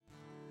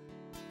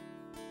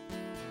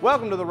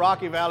Welcome to the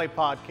Rocky Valley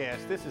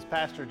Podcast. This is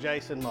Pastor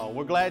Jason Mull.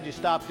 We're glad you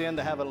stopped in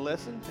to have a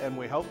listen, and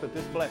we hope that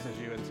this blesses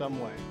you in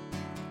some way.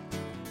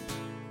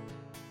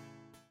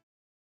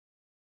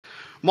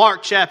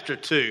 Mark chapter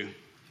 2.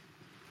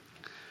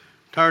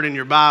 Turn in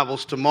your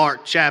Bibles to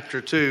Mark chapter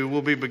 2.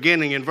 We'll be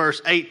beginning in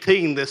verse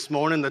 18 this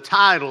morning. The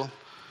title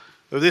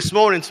of this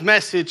morning's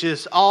message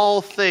is All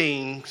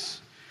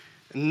Things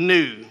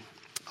New.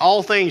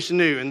 All Things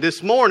New. And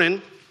this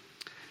morning,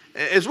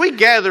 as we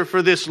gather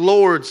for this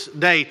Lord's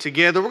Day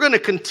together, we're going to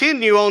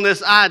continue on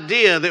this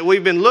idea that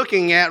we've been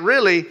looking at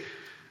really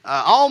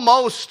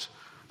almost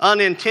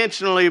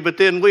unintentionally, but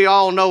then we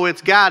all know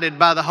it's guided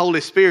by the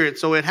Holy Spirit,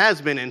 so it has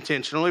been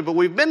intentionally. But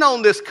we've been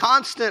on this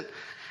constant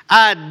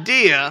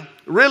idea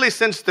really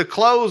since the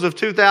close of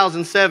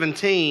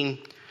 2017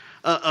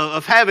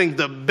 of having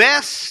the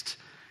best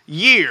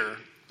year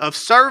of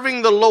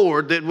serving the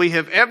Lord that we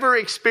have ever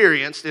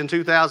experienced in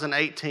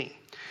 2018.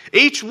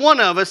 Each one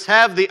of us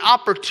have the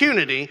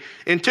opportunity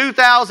in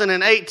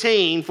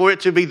 2018 for it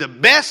to be the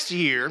best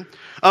year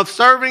of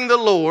serving the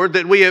Lord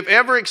that we have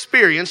ever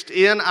experienced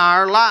in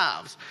our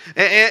lives.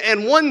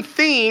 And one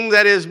theme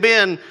that has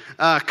been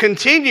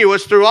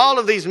continuous through all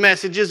of these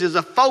messages is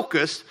a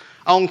focus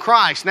on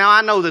Christ. Now,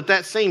 I know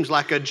that seems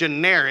like a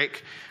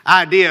generic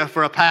idea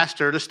for a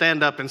pastor to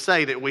stand up and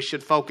say that we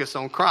should focus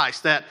on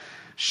Christ. That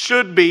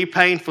should be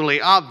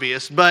painfully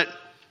obvious, but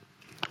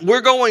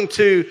we're going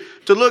to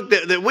look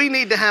that we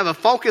need to have a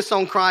focus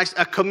on Christ,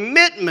 a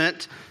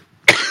commitment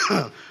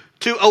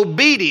to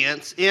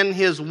obedience in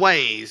His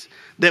ways,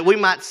 that we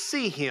might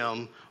see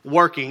Him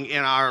working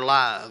in our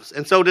lives.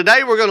 And so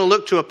today we're going to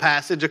look to a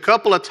passage, a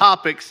couple of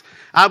topics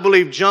I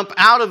believe jump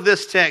out of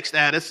this text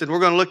at us, and we're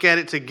going to look at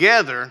it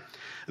together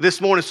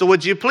this morning. So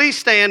would you please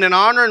stand in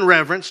honor and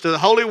reverence to the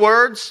holy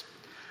words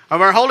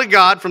of our holy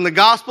God from the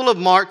Gospel of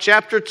Mark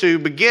chapter 2,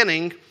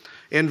 beginning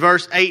in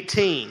verse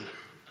 18.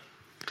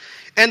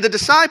 And the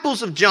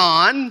disciples of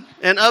John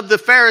and of the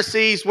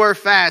Pharisees were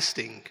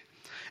fasting.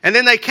 And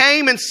then they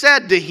came and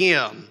said to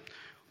him,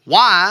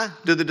 Why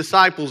do the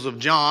disciples of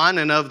John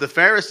and of the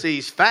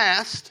Pharisees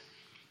fast,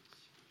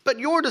 but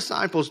your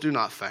disciples do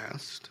not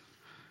fast?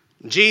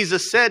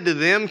 Jesus said to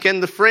them, Can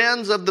the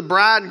friends of the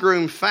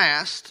bridegroom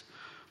fast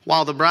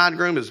while the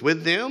bridegroom is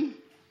with them?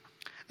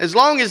 As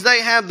long as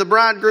they have the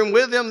bridegroom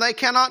with them, they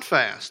cannot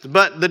fast.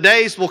 But the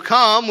days will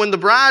come when the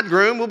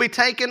bridegroom will be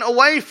taken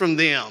away from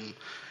them,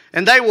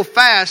 and they will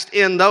fast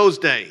in those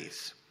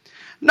days.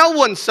 No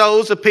one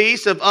sews a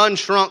piece of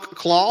unshrunk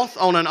cloth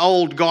on an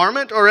old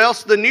garment, or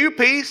else the new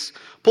piece,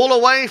 pull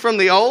away from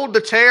the old,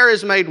 the tear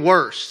is made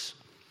worse.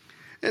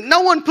 And no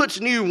one puts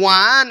new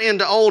wine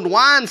into old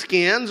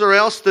wineskins, or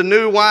else the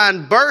new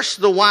wine bursts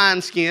the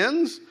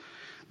wineskins.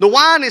 The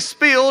wine is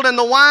spilled, and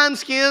the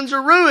wineskins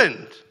are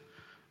ruined.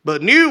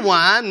 But new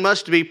wine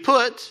must be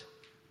put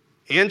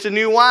into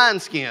new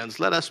wineskins.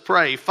 Let us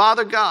pray.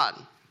 Father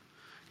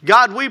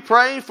God, we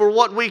pray for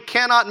what we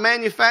cannot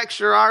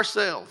manufacture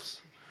ourselves.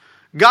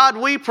 God,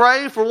 we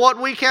pray for what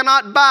we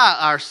cannot buy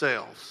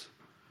ourselves.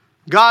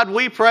 God,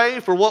 we pray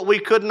for what we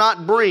could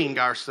not bring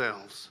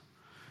ourselves.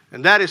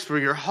 And that is for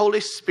your Holy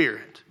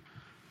Spirit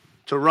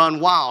to run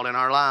wild in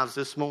our lives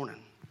this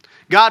morning.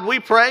 God, we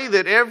pray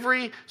that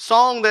every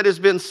song that has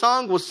been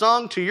sung was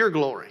sung to your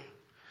glory.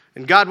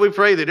 And God, we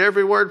pray that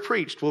every word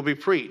preached will be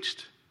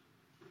preached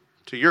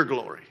to your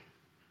glory.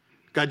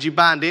 God, you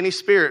bind any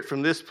spirit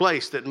from this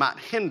place that might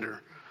hinder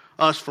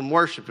us from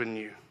worshiping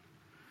you.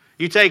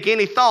 You take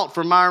any thought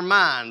from our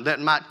mind that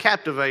might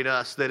captivate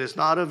us that is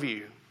not of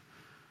you.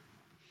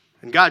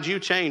 And God, you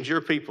change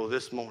your people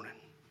this morning.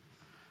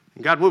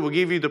 And God, we will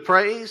give you the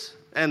praise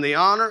and the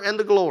honor and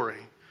the glory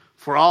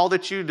for all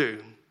that you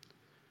do.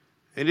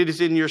 And it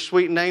is in your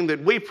sweet name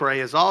that we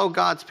pray, as all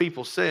God's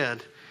people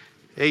said,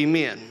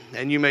 Amen.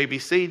 And you may be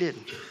seated.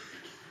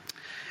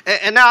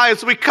 And now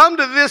as we come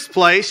to this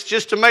place,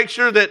 just to make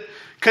sure that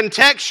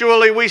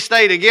contextually we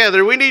stay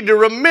together, we need to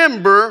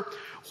remember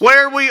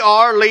where we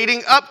are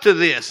leading up to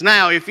this.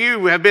 Now, if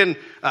you have been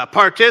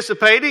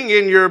participating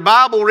in your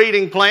Bible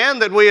reading plan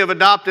that we have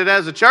adopted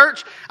as a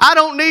church, I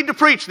don't need to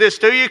preach this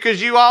to you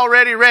because you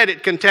already read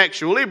it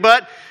contextually,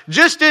 but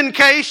just in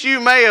case you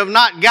may have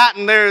not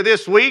gotten there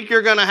this week,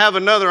 you're going to have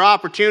another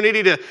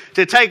opportunity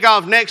to take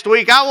off next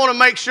week. I want to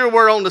make sure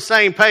we're on the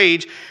same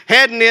page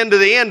heading into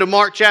the end of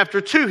Mark chapter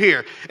 2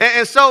 here.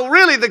 And so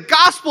really the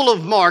Gospel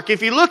of Mark,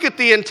 if you look at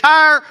the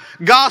entire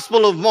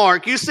Gospel of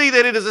Mark, you see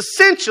that it is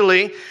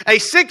essentially a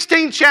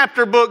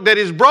 16-chapter book that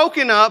is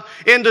broken up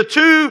into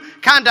two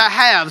kind of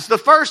halves. The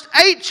first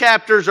 8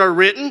 chapters are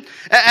written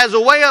as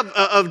a way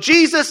of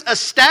Jesus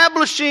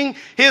establishing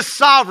His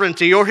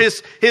sovereignty or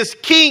His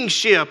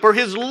kingship or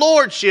His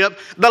lordship.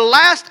 The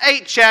last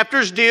 8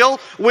 chapters deal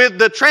with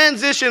the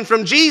transition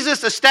from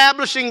Jesus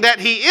establishing that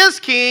He is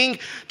king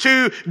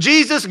to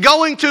Jesus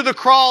going to the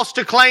cross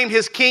to claim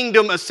His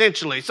kingdom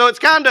essentially. So it's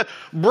kind of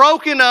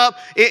broken up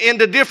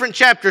into different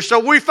chapters. So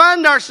we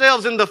find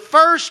ourselves in the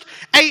first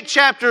 8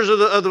 chapters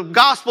of the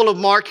Gospel of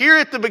Mark here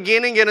at the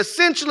beginning, and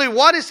essentially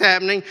what is happening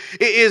happening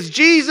is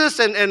Jesus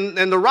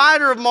and the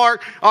writer of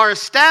Mark are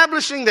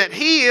establishing that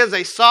he is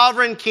a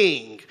sovereign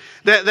king,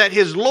 that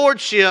his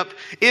lordship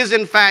is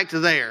in fact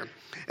there.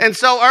 And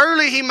so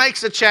early he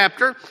makes a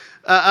chapter,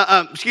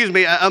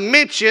 a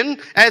mention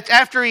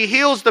after he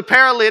heals the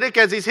paralytic.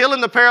 As he's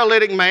healing the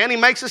paralytic man, he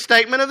makes a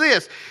statement of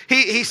this.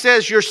 He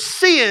says, your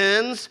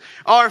sins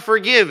are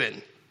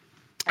forgiven.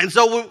 And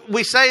so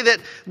we say that,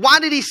 why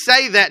did he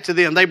say that to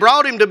them? They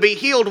brought him to be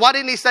healed. Why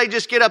didn't he say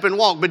just get up and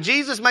walk? But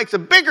Jesus makes a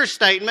bigger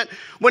statement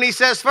when he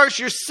says, first,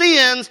 your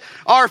sins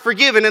are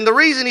forgiven. And the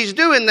reason he's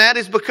doing that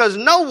is because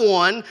no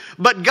one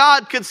but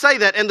God could say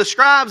that. And the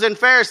scribes and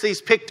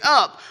Pharisees picked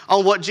up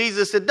on what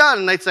Jesus had done.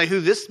 And they'd say,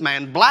 this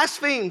man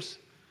blasphemes.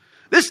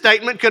 This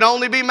statement could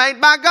only be made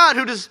by God.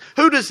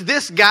 Who does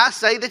this guy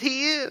say that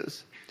he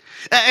is?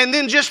 And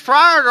then just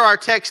prior to our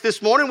text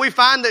this morning, we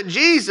find that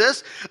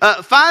Jesus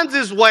finds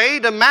his way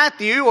to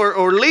Matthew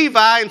or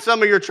Levi in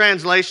some of your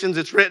translations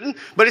it's written,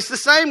 but it's the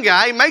same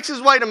guy. He makes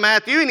his way to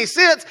Matthew and he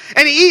sits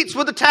and he eats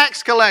with the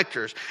tax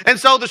collectors. And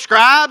so the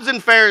scribes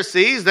and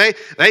Pharisees, they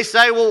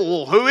say,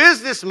 well, who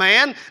is this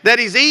man that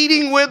he's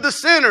eating with the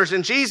sinners?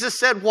 And Jesus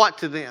said what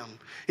to them?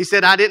 He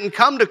said, I didn't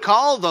come to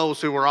call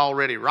those who were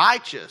already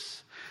righteous.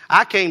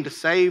 I came to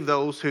save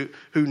those who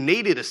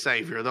needed a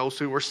Savior, those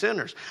who were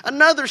sinners.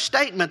 Another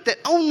statement that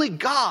only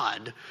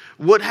God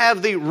would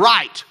have the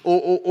right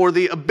or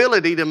the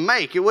ability to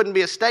make. It wouldn't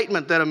be a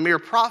statement that a mere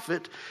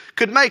prophet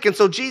could make. And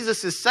so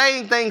Jesus is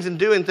saying things and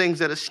doing things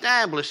that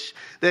establish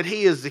that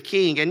he is the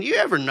king. And you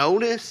ever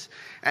notice,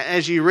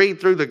 as you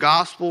read through the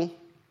gospel,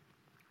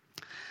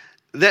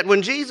 that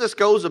when Jesus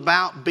goes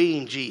about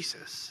being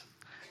Jesus,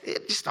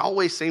 it just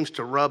always seems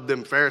to rub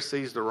them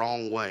Pharisees the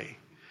wrong way.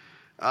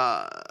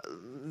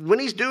 When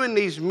he's doing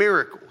these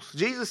miracles,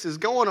 Jesus is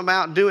going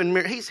about doing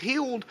miracles. He's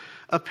healed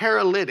a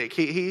paralytic.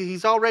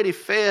 He's already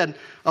fed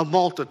a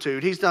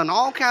multitude. He's done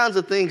all kinds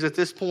of things at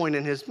this point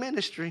in his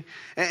ministry.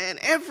 And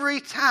every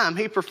time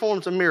he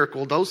performs a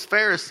miracle, those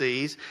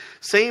Pharisees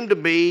seem to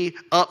be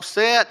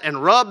upset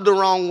and rubbed the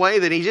wrong way,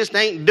 that he just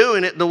ain't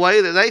doing it the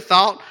way that they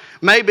thought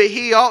maybe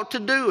he ought to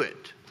do it.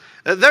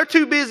 They're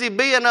too busy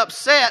being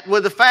upset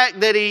with the fact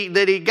that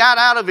he got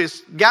out of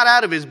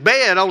his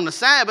bed on the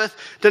Sabbath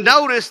to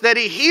notice that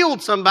he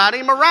healed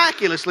somebody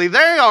miraculously. They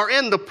are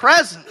in the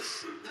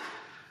presence.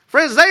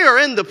 Friends, they are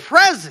in the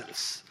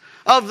presence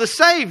of the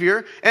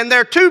Savior, and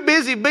they're too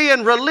busy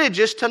being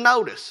religious to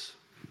notice.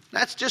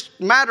 That's just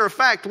matter of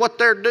fact what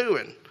they're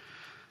doing.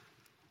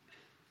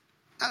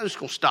 I'm just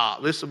going to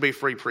stop. This will be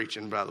free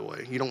preaching, by the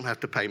way. You don't have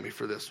to pay me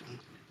for this one.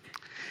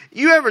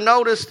 You ever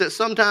notice that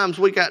sometimes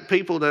we got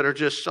people that are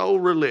just so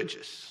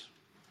religious?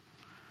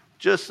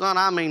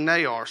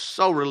 They are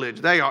so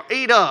religious. They are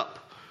eat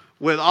up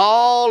with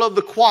all of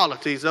the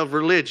qualities of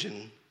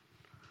religion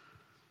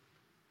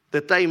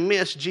that they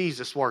miss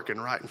Jesus working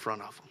right in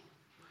front of them.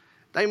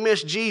 They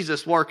miss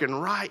Jesus working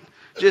right.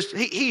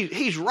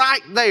 He's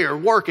right there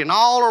working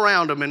all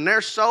around them, and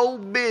they're so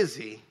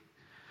busy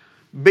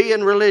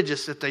being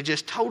religious that they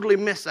just totally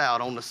miss out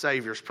on the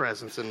Savior's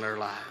presence in their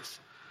lives.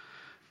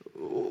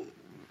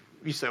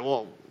 You say,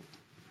 well,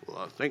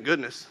 thank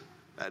goodness.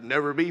 That'd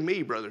never be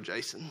me, Brother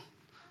Jason.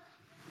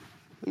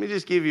 Let me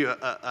just give you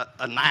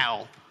a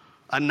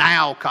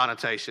now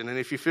connotation. And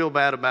if you feel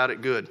bad about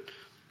it, good.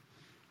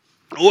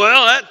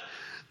 Well,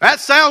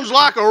 that sounds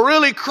like a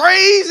really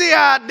crazy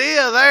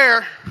idea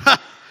there.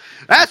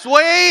 That's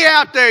way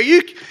out there.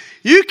 You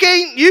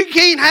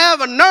can't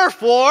have a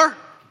Nerf war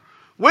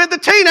with the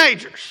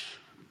teenagers.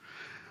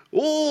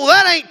 Oh,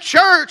 that ain't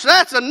church.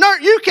 That's a Nerf.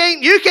 You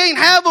can't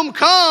have them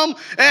come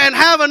and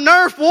have a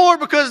Nerf war,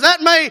 because that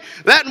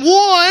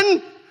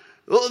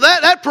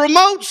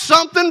promotes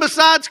something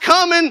besides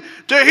coming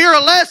to hear a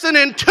lesson.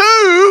 And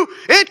two,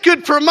 it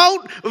could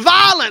promote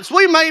violence.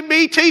 We may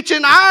be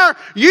teaching our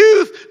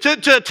youth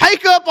to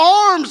take up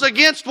arms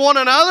against one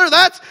another.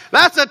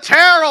 That's a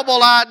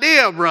terrible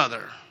idea,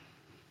 brother.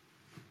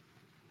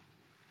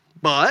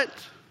 But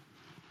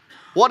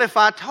what if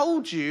I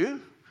told you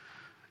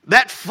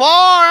that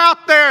far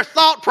out there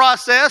thought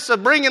process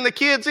of bringing the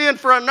kids in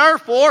for a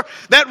Nerf war,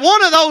 that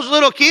one of those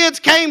little kids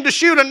came to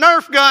shoot a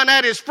Nerf gun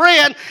at his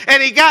friend,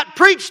 and he got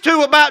preached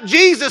to about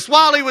Jesus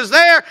while he was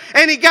there,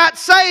 and he got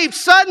saved?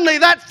 Suddenly,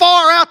 that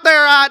far out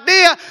there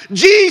idea,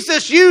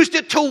 Jesus used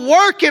it to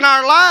work in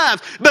our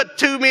lives. But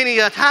too many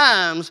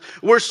times,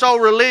 we're so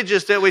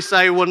religious that we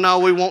say, well, no,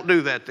 we won't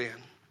do that then,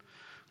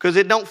 because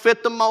it don't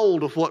fit the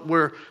mold of what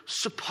we're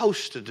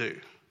supposed to do.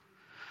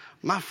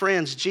 My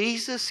friends,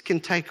 Jesus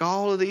can take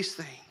all of these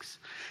things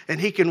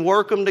and he can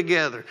work them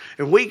together.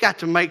 And we got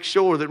to make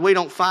sure that we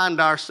don't find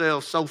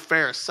ourselves so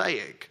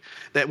Pharisaic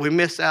that we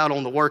miss out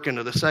on the working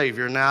of the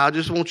Savior. Now, I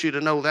just want you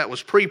to know that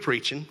was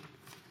pre-preaching.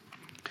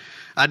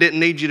 I didn't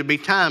need you to be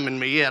timing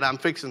me yet. I'm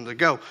fixing to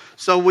go.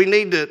 So we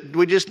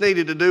just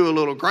needed to do a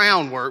little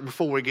groundwork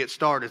before we get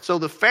started. So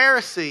the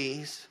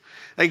Pharisees,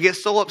 they get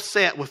so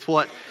upset with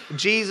what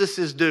Jesus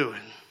is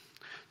doing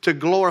to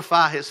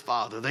glorify his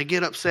Father. They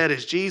get upset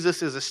as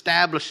Jesus is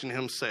establishing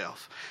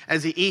himself,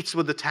 as he eats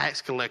with the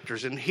tax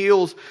collectors and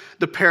heals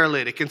the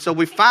paralytic. And so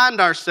we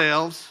find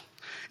ourselves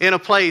in a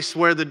place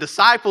where the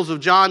disciples of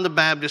John the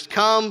Baptist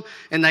come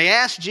and they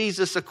ask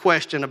Jesus a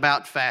question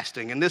about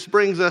fasting. And this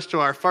brings us to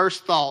our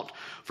first thought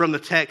from the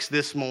text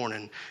this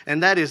morning.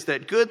 And that is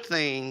that good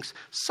things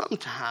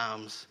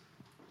sometimes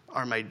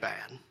are made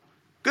bad.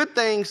 Good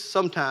things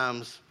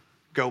sometimes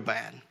go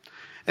bad.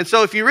 And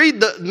so if you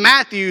read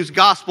Matthew's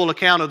gospel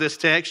account of this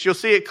text, you'll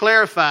see it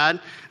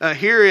clarified.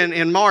 Here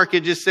in Mark,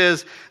 it just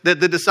says that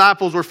the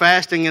disciples were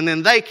fasting and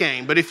then they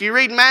came. But if you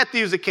read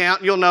Matthew's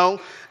account, you'll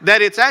know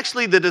that it's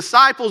actually the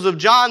disciples of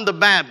John the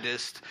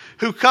Baptist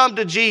who come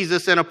to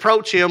Jesus and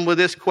approach him with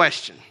this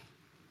question.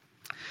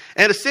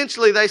 And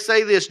essentially they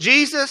say this: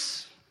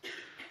 Jesus,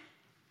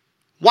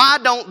 why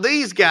don't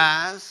these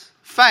guys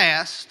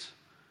fast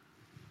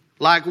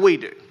like we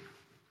do?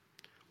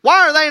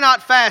 Why are they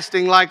not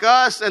fasting like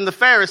us and the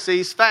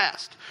Pharisees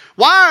fast?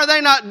 Why are they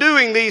not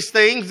doing these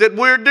things that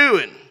we're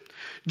doing?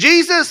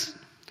 Jesus,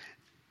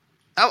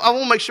 I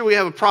want to make sure we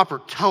have a proper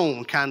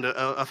tone kind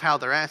of how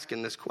they're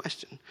asking this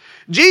question.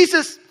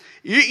 Jesus,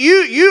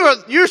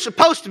 you're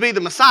supposed to be the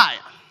Messiah.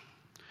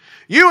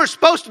 You are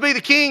supposed to be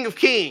the King of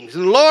Kings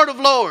and Lord of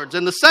Lords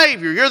and the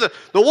Savior. You're the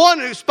one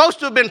who's supposed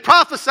to have been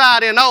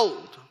prophesied in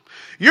old.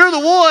 You're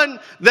the one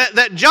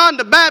that John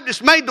the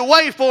Baptist made the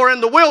way for in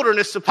the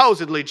wilderness,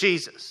 supposedly,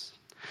 Jesus.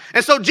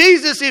 And so,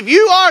 Jesus, if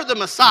you are the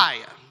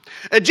Messiah,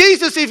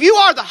 Jesus, if you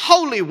are the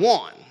Holy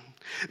One,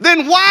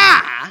 then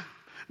why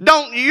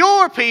don't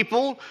your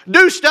people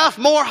do stuff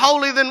more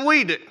holy than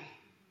we do?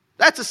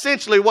 That's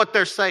essentially what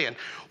they're saying.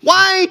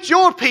 Why ain't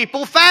your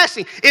people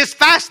fasting? Is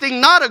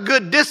fasting not a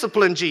good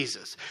discipline,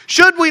 Jesus?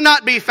 Should we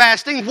not be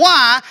fasting?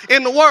 Why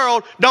in the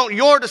world don't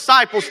your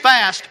disciples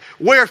fast?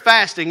 We're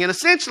fasting. And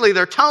essentially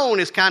their tone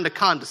is kind of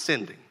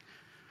condescending.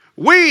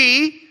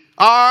 We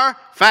are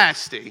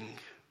fasting.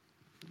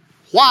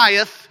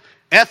 Why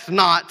eth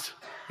not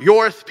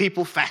your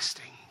people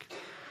fasting?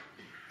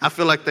 I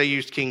feel like they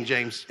used King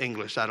James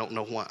English. I don't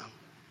know why.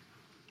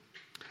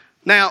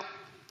 Now,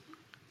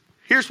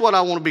 here's what I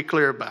want to be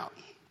clear about.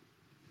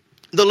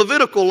 The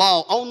Levitical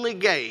law only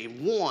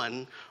gave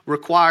one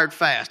required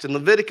fast. In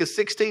Leviticus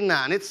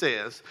 16:9, it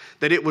says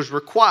that it was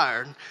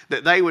required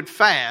that they would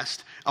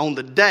fast on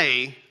the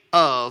Day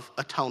of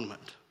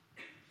Atonement.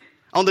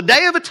 On the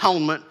Day of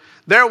Atonement,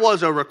 there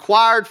was a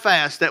required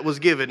fast that was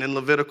given in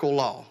Levitical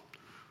law.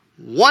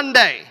 One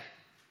day,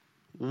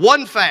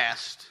 one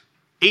fast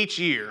each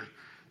year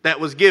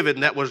that was given,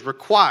 that was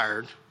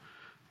required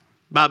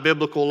by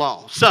biblical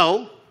law.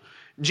 So,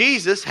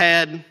 Jesus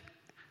had,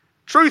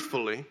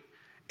 truthfully,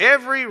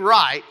 every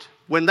right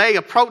when they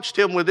approached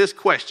him with this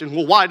question,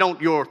 well, why don't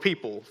your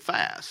people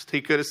fast?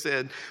 He could have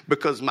said,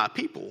 because my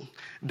people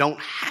don't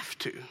have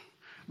to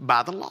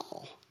by the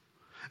law.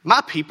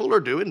 My people are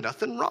doing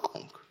nothing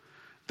wrong.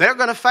 They're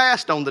going to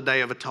fast on the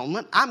Day of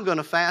Atonement. I'm going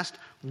to fast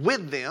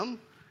with them,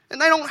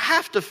 and they don't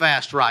have to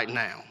fast right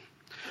now.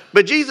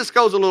 But Jesus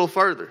goes a little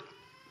further.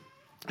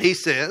 He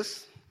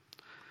says,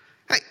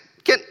 hey,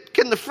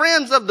 can the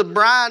friends of the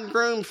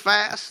bridegroom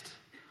fast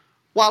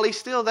while he's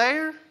still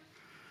there?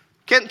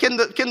 Can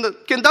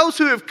those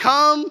who have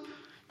come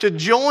to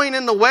join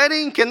in the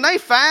wedding, can they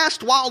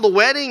fast while the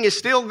wedding is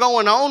still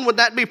going on? Would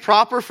that be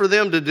proper for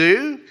them to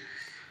do?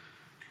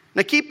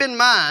 Now keep in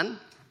mind,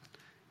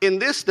 in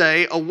this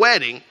day, a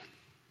wedding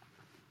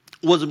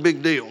was a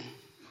big deal.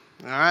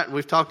 All right,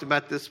 we've talked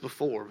about this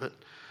before, but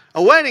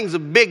a wedding's a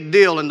big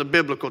deal in the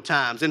biblical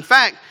times. In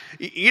fact,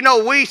 you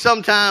know, we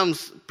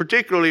sometimes,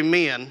 particularly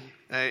men,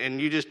 and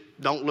you just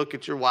don't look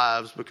at your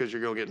wives because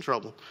you're going to get in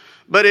trouble.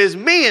 But as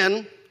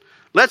men,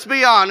 let's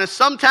be honest,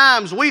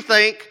 sometimes we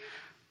think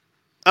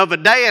of a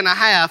day and a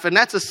half, and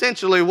that's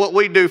essentially what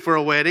we do for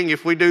a wedding.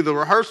 If we do the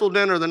rehearsal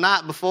dinner the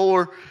night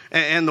before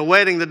and the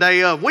wedding the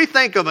day of, we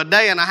think of a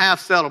day and a half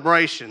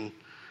celebration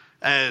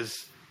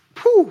as,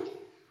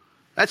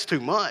 that's too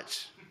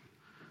much.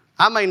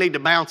 I may need to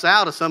bounce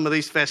out of some of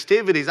these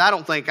festivities. I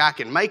don't think I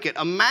can make it.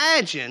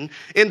 Imagine,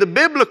 in the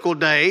biblical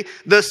day,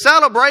 the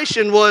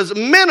celebration was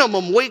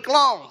minimum week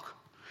long.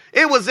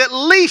 It was at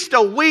least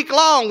a week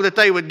long that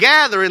they would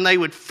gather and they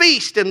would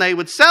feast and they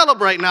would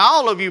celebrate. Now,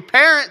 all of you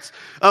parents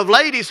of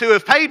ladies who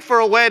have paid for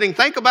a wedding,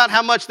 think about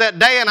how much that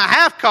day and a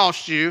half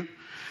cost you.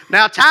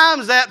 Now,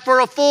 times that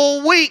for a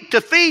full week to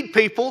feed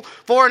people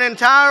for an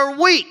entire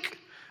week.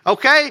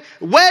 Okay?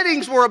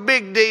 Weddings were a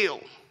big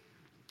deal.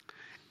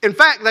 In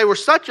fact, they were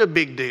such a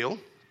big deal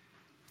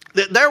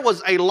that there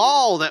was a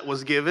law that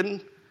was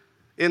given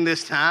in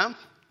this time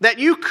that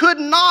you could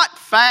not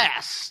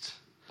fast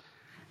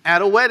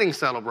at a wedding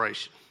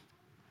celebration.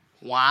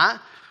 Why?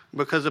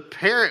 Because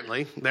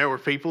apparently there were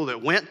people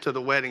that went to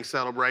the wedding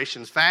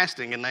celebrations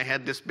fasting and they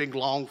had this big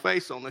long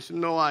face on. They said,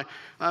 no,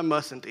 I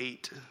mustn't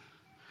eat.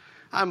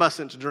 I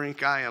mustn't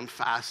drink. I am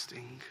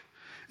fasting.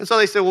 And so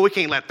they said, well, we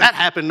can't let that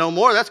happen no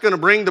more. That's going to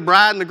bring the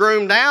bride and the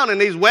groom down. And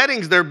these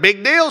weddings, they're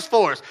big deals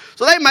for us.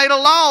 So they made a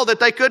law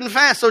that they couldn't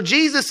fast. So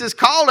Jesus is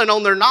calling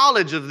on their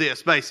knowledge of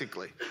this,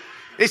 basically.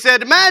 He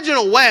said, imagine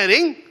a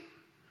wedding,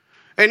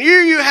 and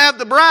you have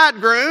the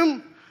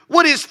bridegroom.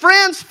 Would his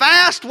friends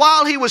fast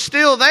while he was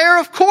still there?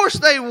 Of course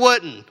they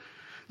wouldn't.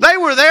 They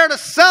were there to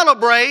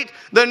celebrate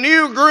the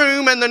new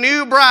groom and the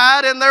new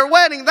bride and their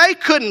wedding. They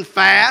couldn't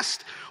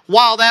fast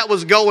while that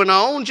was going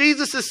on.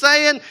 Jesus is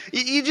saying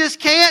you just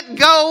can't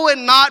go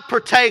and not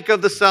partake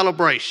of the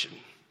celebration.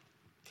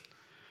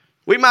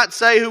 We might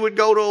say who would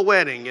go to a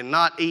wedding and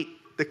not eat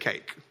the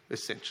cake,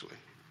 essentially.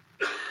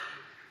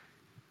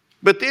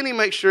 But then he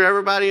makes sure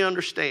everybody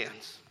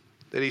understands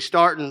that he's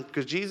starting,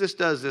 because Jesus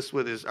does this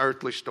with his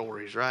earthly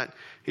stories, right?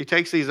 He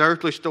takes these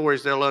earthly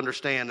stories they'll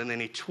understand, and then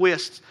he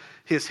twists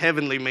his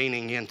heavenly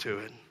meaning into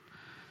it.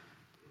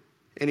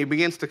 And he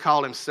begins to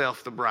call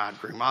himself the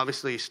bridegroom.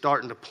 Obviously, he's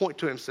starting to point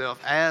to himself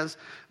as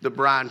the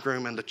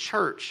bridegroom and the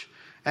church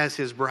as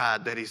his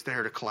bride that he's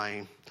there to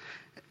claim.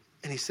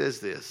 And he says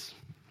this: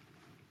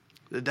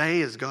 the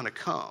day is going to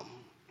come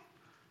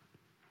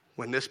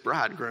when this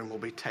bridegroom will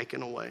be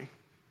taken away.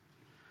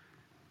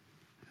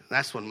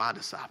 That's when my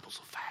disciples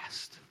will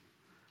fast.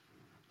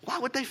 Why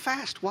would they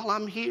fast while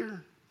I'm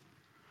here?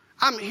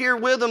 I'm here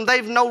with them.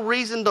 They've no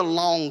reason to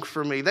long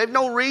for me. They've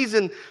no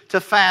reason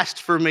to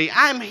fast for me.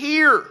 I'm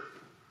here.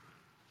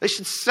 They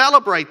should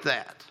celebrate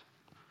that.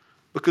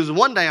 Because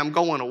one day I'm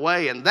going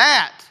away, and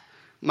that,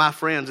 my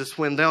friends, is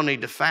when they'll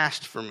need to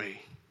fast for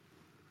me.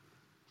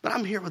 But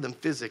I'm here with them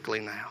physically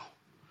now.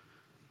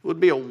 It would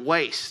be a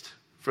waste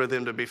for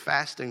them to be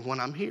fasting when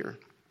I'm here.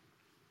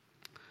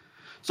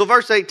 So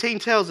verse 18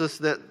 tells us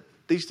that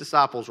these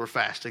disciples were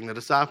fasting, the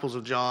disciples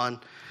of John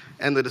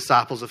and the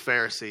disciples of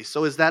Pharisees.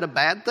 So is that a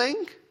bad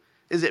thing?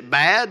 Is it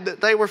bad that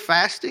they were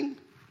fasting?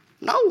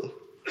 No.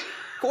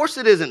 Of course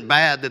it isn't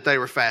bad that they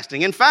were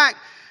fasting. In fact,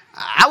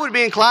 I would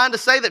be inclined to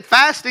say that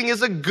fasting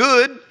is a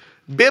good,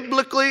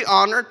 biblically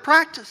honored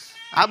practice.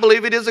 I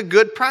believe it is a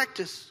good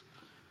practice.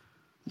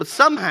 But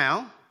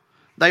somehow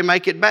they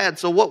make it bad.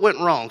 So what went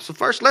wrong? So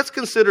first, let's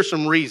consider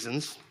some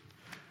reasons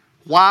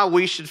why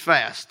we should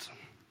fast.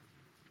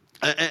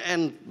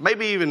 And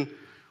maybe even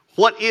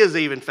what is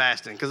even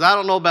fasting. Because I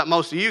don't know about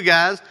most of you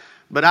guys,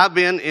 but I've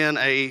been in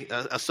a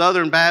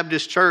Southern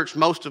Baptist church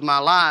most of my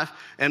life.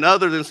 And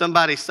other than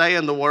somebody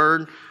saying the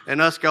word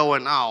and us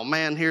going, oh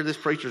man, here this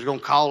preacher's going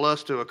to call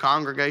us to a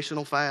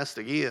congregational fast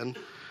again.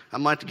 I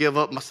might have to give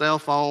up my cell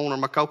phone or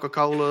my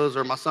Coca-Colas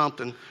or my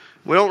something.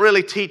 We don't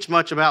really teach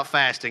much about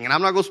fasting. And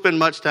I'm not going to spend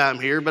much time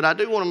here, but I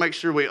do want to make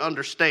sure we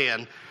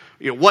understand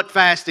what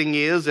fasting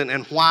is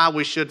and why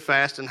we should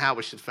fast and how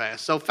we should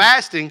fast. So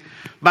fasting,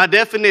 by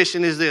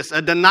definition, is this: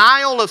 a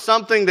denial of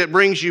something that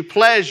brings you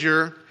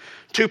pleasure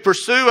to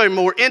pursue a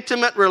more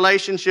intimate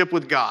relationship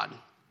with God.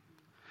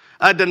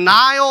 A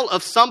denial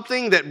of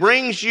something that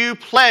brings you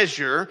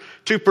pleasure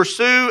to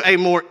pursue a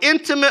more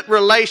intimate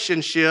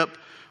relationship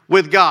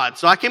with God.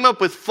 So I came up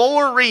with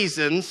 4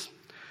 reasons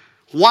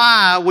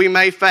why we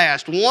may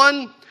fast.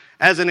 One,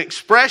 as an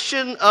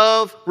expression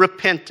of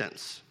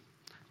repentance.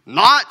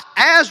 Not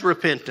as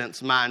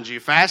repentance, mind you.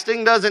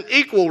 Fasting doesn't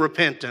equal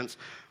repentance.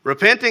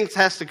 Repentance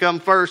has to come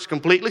first,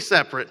 completely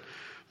separate.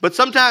 But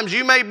sometimes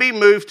you may be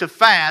moved to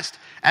fast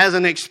as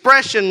an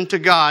expression to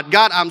God.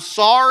 God, I'm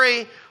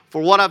sorry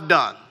for what I've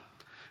done.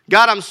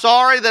 God, I'm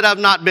sorry that I've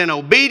not been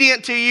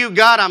obedient to you.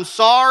 God, I'm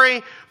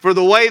sorry for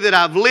the way that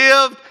I've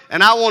lived.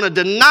 And I want to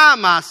deny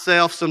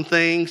myself some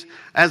things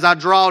as I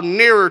draw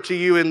nearer to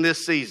you in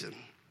this season.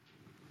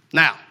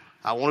 Now,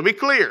 I want to be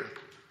clear.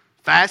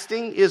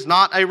 Fasting is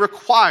not a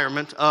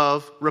requirement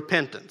of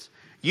repentance.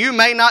 You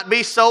may not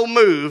be so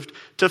moved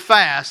to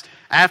fast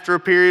after a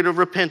period of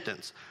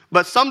repentance.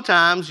 But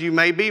sometimes you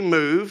may be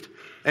moved,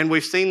 and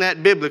we've seen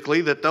that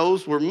biblically, that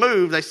those were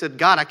moved. They said,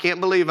 God, I can't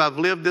believe I've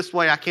lived this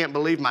way. I can't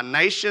believe my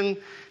nation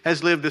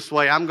has lived this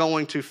way. I'm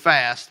going to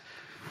fast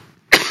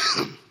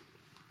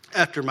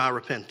after my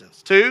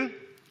repentance. 2,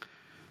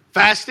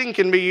 fasting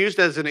can be used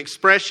as an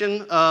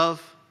expression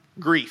of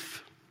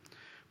grief.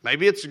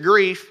 Maybe it's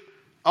grief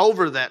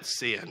over that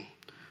sin.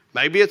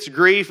 Maybe it's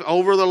grief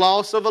over the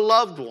loss of a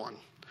loved one.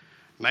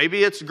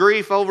 Maybe it's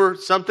grief over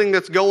something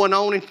that's going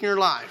on in your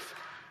life.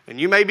 And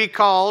you may be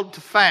called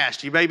to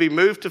fast. You may be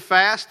moved to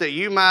fast that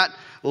you might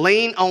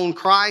lean on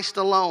Christ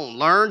alone.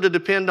 Learn to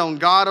depend on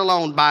God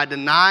alone by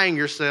denying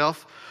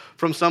yourself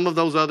from some of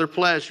those other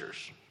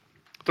pleasures.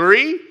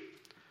 3, and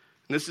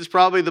this is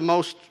probably the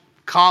most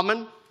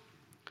common,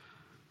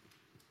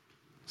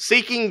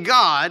 seeking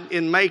God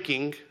in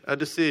making a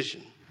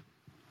decision.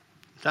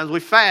 Sometimes we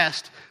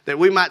fast that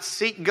we might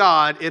seek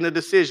God in a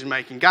decision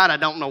making. God, I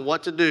don't know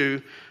what to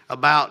do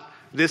about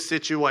this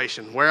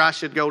situation, where I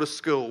should go to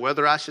school,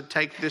 whether I should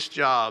take this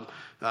job,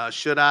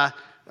 should I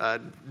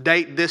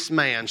date this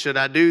man, should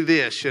I do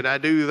this, should I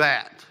do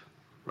that,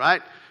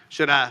 right?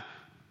 Should I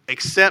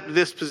accept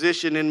this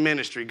position in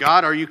ministry?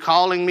 God, are you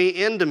calling me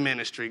into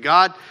ministry?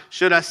 God,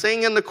 should I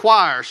sing in the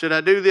choir? Should I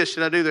do this?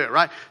 Should I do that?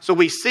 Right? So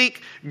we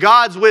seek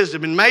God's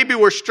wisdom, and maybe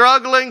we're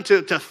struggling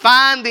to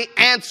find the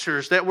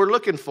answers that we're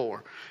looking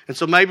for. And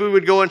so maybe we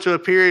would go into a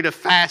period of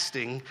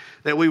fasting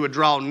that we would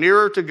draw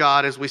nearer to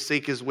God as we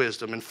seek His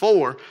wisdom. And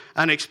 4,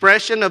 an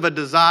expression of a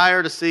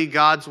desire to see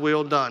God's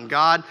will done.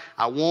 God,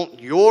 I want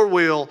your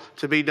will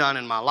to be done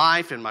in my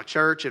life, in my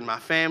church, in my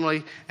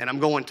family, and I'm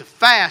going to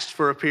fast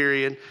for a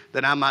period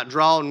that I might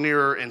draw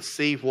nearer and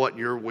see what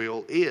your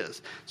will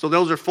is. So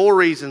those are 4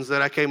 reasons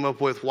that I came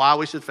up with why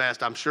we should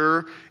fast. I'm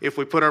sure if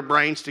we put our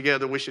brains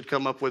together, we should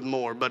come up with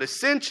more. But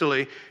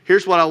essentially,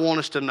 here's what I want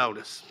us to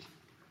notice.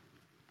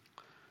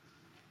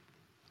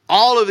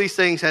 All of these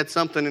things had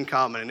something in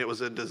common, and it was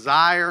a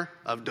desire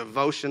of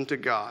devotion to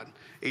God,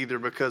 either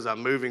because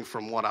I'm moving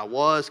from what I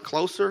was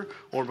closer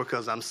or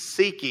because I'm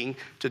seeking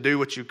to do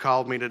what you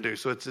called me to do.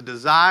 So it's a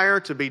desire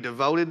to be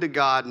devoted to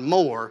God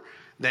more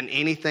than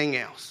anything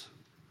else.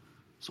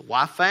 So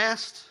why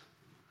fast?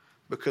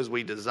 Because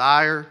we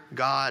desire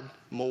God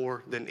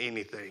more than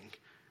anything.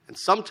 And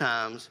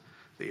sometimes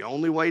the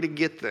only way to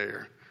get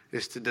there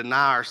is to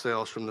deny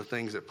ourselves from the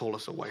things that pull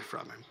us away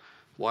from Him.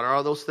 What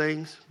are those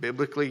things?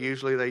 Biblically,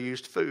 usually they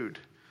used food.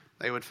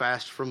 They would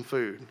fast from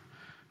food.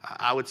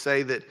 I would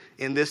say that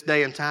in this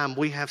day and time,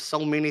 we have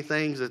so many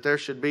things that there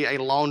should be a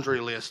laundry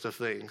list of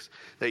things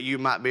that you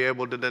might be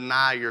able to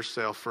deny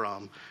yourself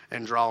from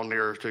and draw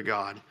nearer to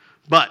God.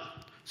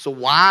 So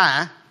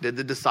why did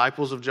the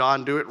disciples of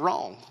John do it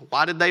wrong?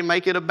 Why did they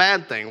make it a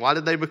bad thing? Why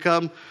did they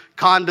become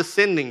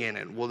condescending in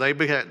it? Well,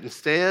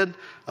 instead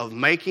of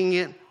making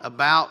it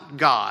about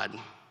God,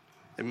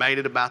 they made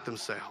it about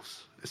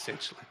themselves,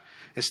 essentially.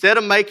 Instead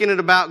of making it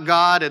about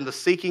God and the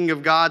seeking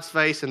of God's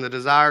face and the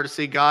desire to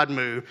see God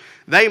move,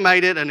 they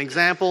made it an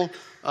example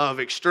of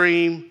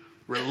extreme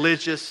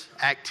religious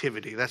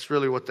activity. That's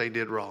really what they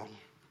did wrong.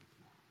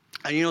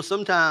 And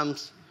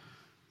sometimes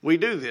we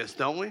do this,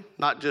 don't we?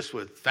 Not just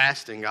with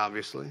fasting,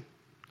 obviously.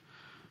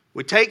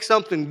 We take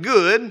something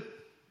good,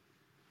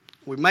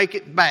 we make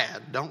it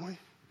bad, don't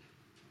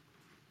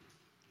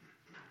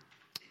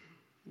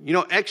we?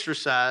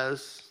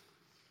 Exercise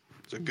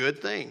is a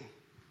good thing.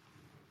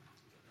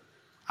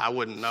 I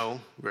wouldn't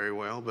know very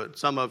well, but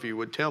some of you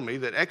would tell me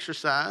that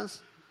exercise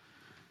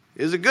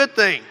is a good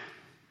thing,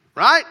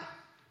 right?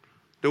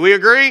 Do we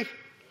agree?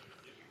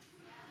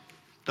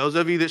 Those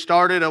of you that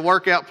started a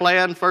workout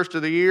plan first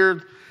of the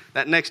year,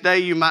 that next day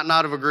you might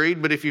not have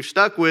agreed, but if you've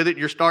stuck with it,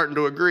 you're starting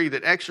to agree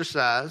that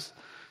exercise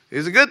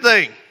is a good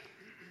thing.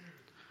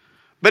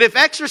 But if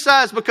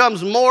exercise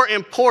becomes more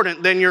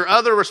important than your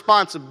other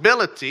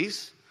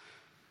responsibilities,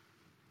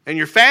 and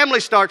your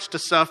family starts to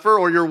suffer,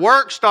 or your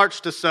work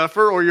starts to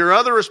suffer, or your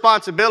other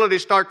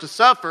responsibilities start to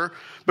suffer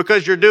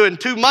because you're doing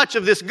too much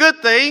of this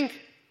good thing,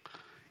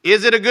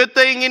 is it a good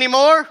thing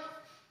anymore?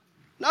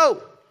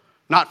 No.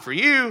 Not for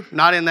you,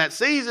 not in that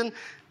season.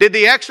 Did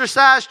the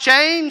exercise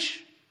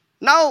change?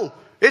 No.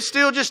 It's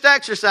still just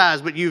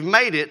exercise, but you've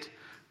made it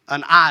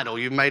an idol.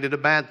 You've made it a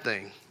bad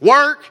thing.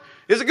 Work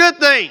is a good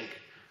thing.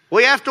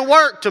 We have to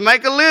work to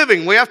make a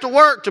living. We have to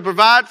work to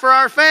provide for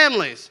our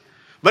families.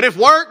 But if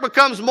work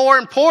becomes more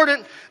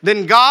important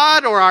than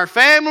God or our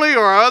family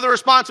or our other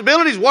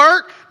responsibilities,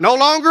 work, no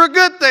longer a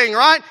good thing,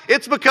 right?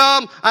 It's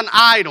become an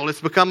idol.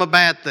 It's become a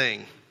bad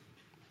thing.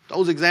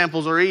 Those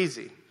examples are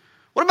easy.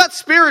 What about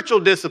spiritual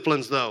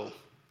disciplines, though?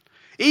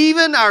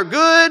 Even our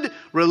good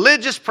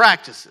religious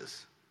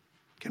practices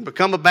can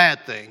become a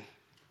bad thing.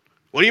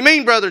 What do you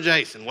mean, Brother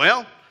Jason?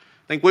 Well,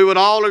 I think we would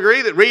all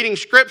agree that reading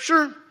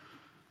Scripture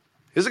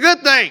is a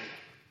good thing.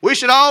 We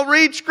should all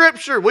read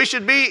Scripture. We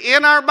should be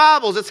in our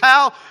Bibles. It's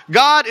how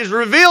God is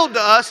revealed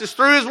to us, is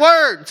through His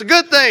Word. It's a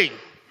good thing.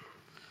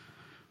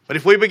 But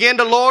if we begin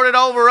to lord it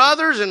over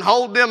others and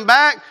hold them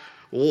back,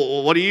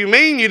 what do you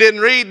mean you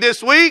didn't read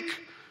this week?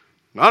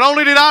 Not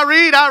only did I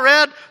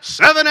read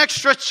 7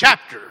 extra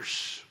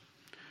chapters.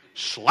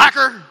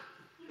 Slacker.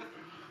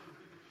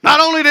 Not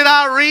only did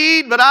I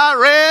read, but I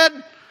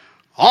read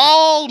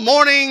all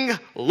morning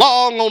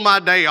long on my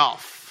day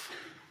off.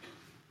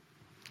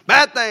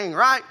 Bad thing,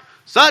 right?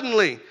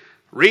 Suddenly,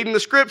 reading the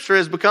Scripture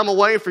has become a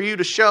way for you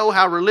to show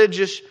how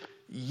religious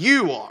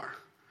you are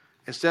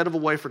instead of a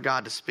way for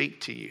God to speak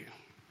to you.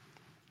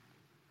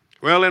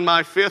 Well, in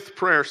my 5th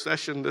prayer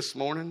session this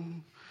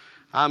morning,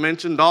 I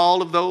mentioned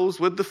all of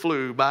those with the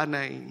flu by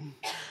name.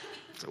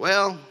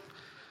 Well,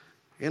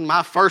 in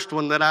my first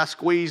one that I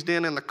squeezed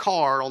in the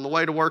car on the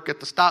way to work at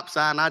the stop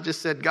sign, I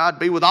just said, God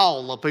be with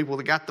all the people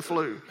that got the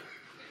flu.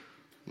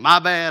 My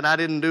bad, I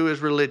didn't do as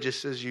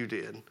religious as you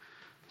did.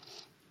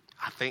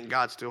 I think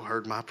God still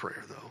heard my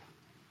prayer, though.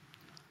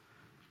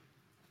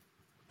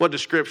 What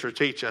does Scripture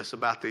teach us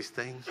about these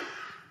things? It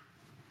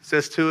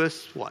says to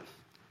us, what?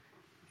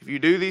 If you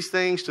do these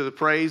things to the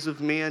praise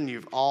of men,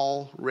 you've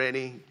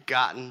already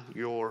gotten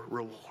your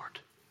reward.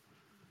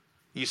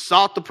 You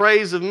sought the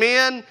praise of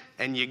men,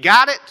 and you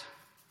got it.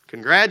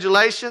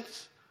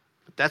 Congratulations.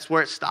 But that's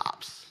where it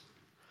stops.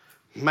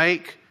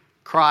 Make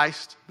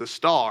Christ the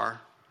star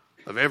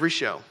of every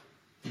show,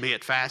 be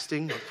it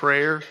fasting or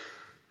prayer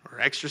or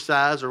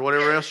exercise or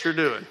whatever else you're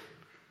doing.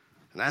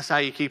 And that's how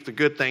you keep the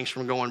good things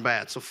from going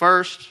bad. So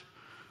first,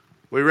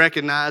 we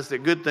recognize that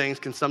good things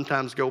can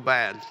sometimes go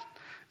bad.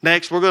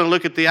 Next, we're going to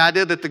look at the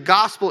idea that the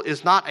gospel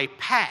is not a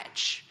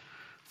patch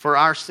for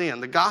our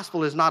sin. The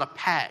gospel is not a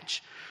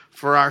patch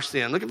for our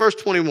sin. Look at verse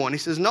 21. He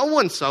says, no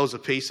one sews a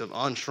piece of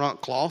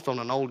unshrunk cloth on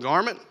an old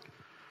garment,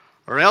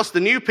 or else the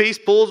new piece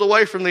pulls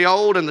away from the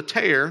old and the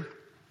tear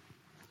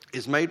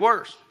is made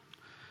worse.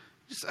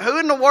 Who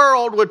in the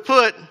world would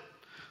put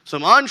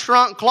some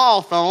unshrunk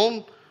cloth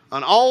on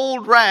an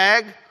old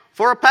rag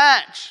for a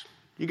patch?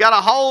 You got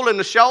a hole in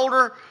the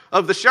shoulder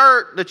of the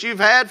shirt that you've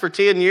had for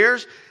 10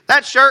 years.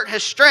 That shirt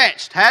has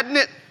stretched, hadn't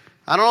it?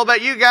 I don't know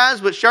about you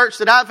guys, but shirts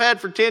that I've had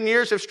for 10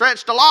 years have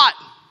stretched a lot.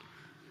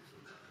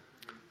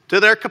 To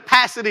their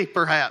capacity,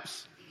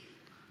 perhaps.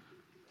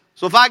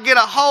 So if I get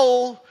a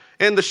hole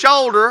in the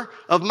shoulder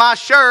of my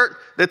shirt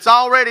that's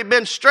already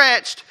been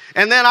stretched,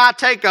 and then I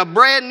take a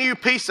brand new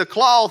piece of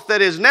cloth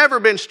that has never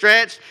been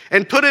stretched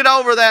and put it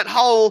over that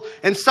hole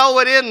and sew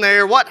it in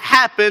there, what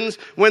happens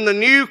when the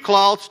new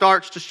cloth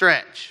starts to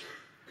stretch?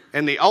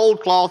 And the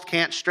old cloth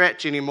can't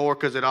stretch anymore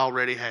because it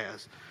already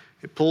has.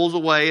 It pulls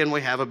away and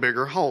we have a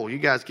bigger hole. You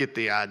guys get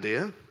the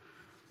idea.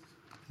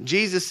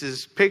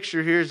 Jesus'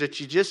 picture here is that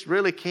you just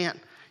really can't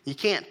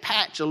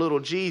patch a little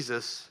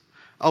Jesus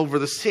over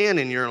the sin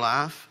in your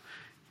life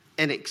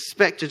and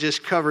expect to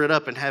just cover it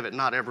up and have it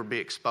not ever be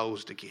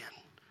exposed again.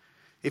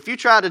 If you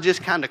try to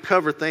just kind of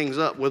cover things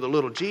up with a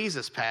little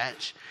Jesus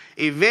patch,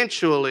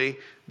 eventually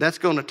that's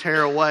going to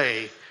tear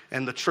away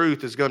and the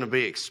truth is going to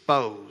be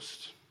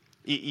exposed.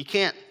 You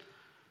can't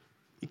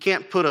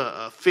put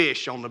a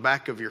fish on the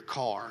back of your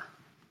car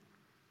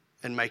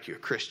and make you a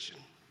Christian.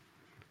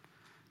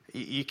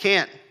 You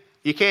can't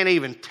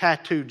even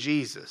tattoo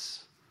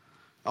Jesus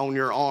on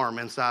your arm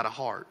inside a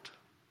heart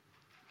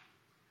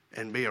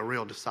and be a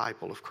real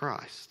disciple of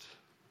Christ.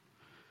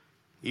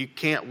 You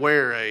can't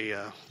wear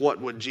a what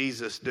would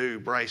Jesus do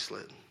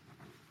bracelet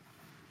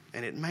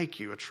and it make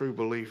you a true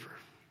believer.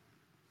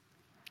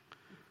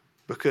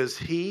 Because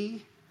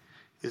he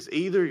is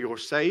either your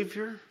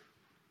Savior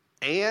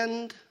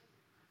and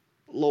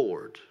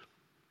Lord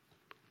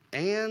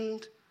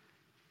and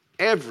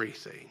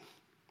everything,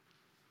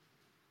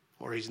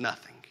 or he's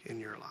nothing in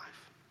your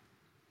life.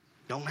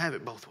 Don't have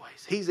it both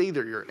ways. He's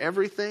either your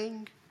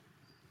everything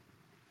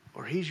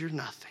or he's your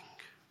nothing.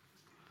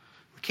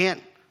 We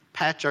can't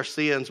patch our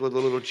sins with a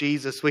little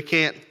Jesus. We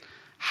can't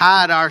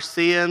hide our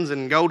sins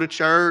and go to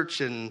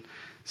church and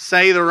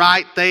say the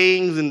right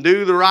things and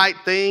do the right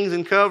things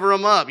and cover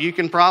them up. You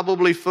can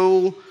probably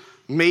fool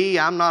me.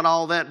 I'm not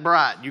all that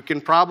bright. You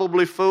can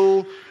probably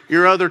fool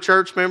your other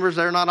church members.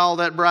 They're not all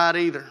that bright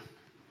either.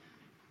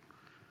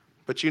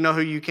 But you know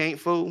who you can't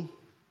fool?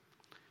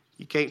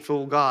 You can't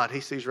fool God. He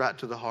sees right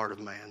to the heart of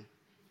man.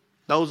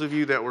 Those of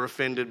you that were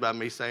offended by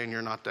me saying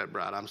you're not that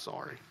bright, I'm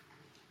sorry.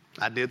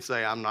 I did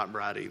say I'm not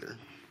bright either.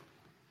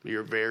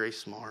 You're very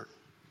smart.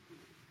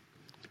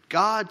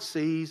 God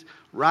sees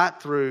right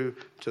through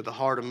to the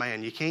heart of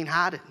man. You can't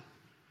hide it.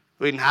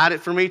 We can hide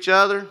it from each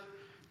other.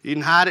 You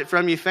can hide it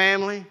from your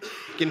family.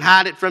 You can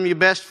hide it from your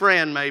best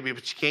friend maybe,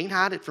 but you can't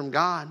hide it from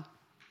God.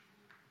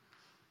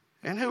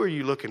 And who are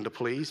you looking to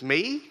please?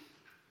 Me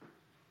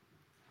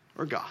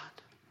or God?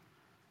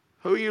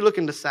 Who are you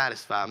looking to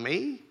satisfy?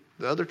 Me,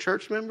 the other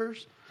church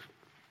members,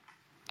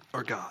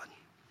 or God?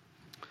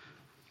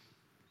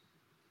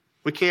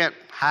 We can't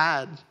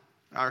hide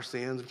our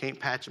sins. We can't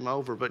patch them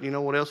over. But you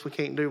know what else we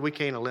can't do? We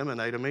can't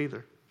eliminate them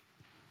either.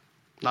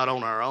 Not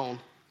on our own.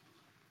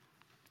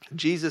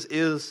 Jesus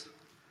is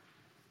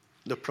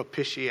the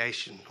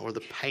propitiation or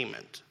the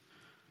payment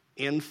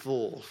in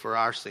full for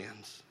our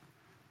sins.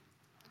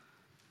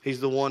 He's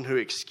the one who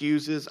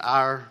excuses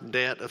our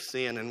debt of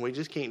sin, and we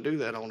just can't do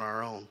that on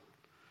our own.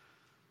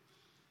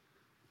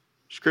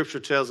 Scripture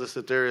tells us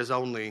that there is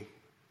only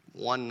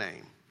one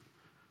name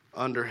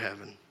under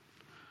heaven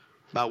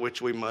by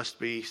which we must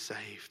be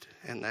saved,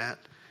 and that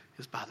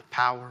is by the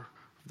power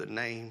of the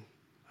name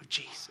of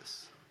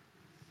Jesus.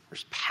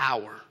 There's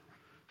power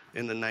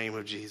in the name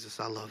of Jesus.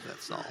 I love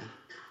that song.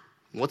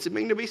 What's it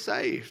mean to be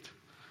saved?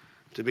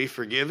 To be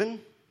forgiven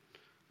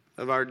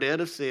of our debt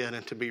of sin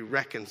and to be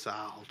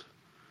reconciled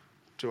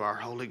to our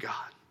holy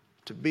God.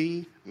 To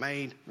be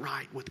made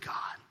right with God.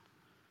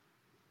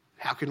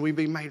 How can we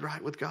be made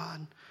right with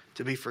God?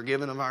 To be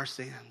forgiven of our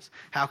sins.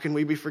 How can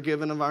we be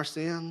forgiven of our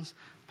sins?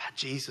 By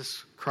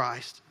Jesus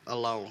Christ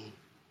alone.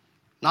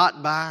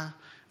 Not by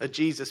a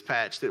Jesus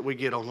patch that we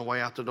get on the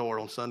way out the door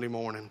on Sunday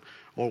morning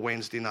or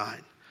Wednesday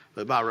night.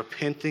 But by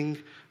repenting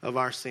of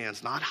our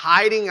sins. Not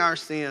hiding our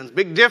sins.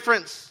 Big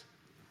difference.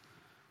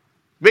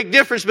 Big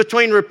difference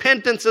between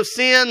repentance of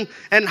sin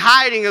and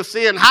hiding of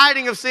sin.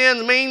 Hiding of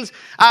sin means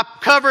I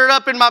cover it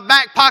up in my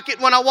back pocket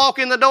when I walk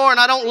in the door and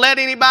I don't let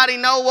anybody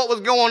know what was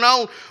going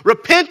on.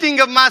 Repenting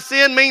of my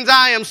sin means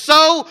I am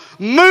so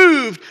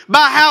moved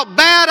by how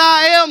bad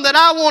I am that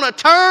I want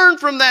to turn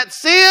from that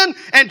sin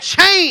and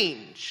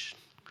change.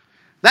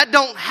 That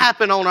don't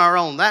happen on our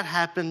own. That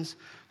happens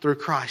through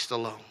Christ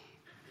alone.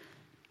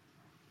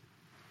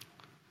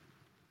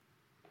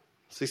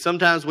 See,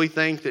 sometimes we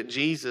think that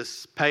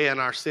Jesus paying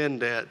our sin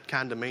debt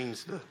kind of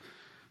means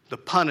the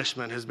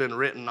punishment has been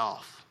written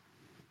off.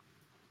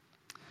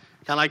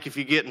 Kind of like if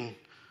you get in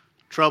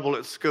trouble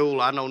at school.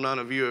 I know none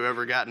of you have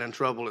ever gotten in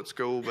trouble at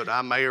school, but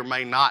I may or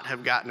may not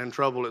have gotten in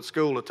trouble at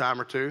school a time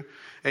or two.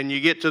 And you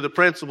get to the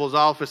principal's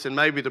office, and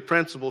maybe the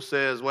principal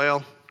says,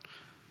 well,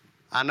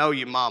 I know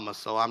your mama,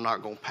 so I'm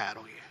not going to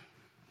paddle you.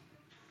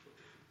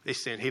 He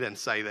didn't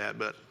say that,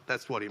 but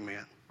that's what he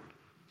meant.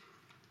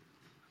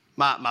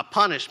 My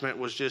punishment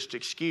was just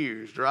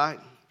excused, right?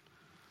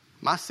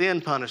 My sin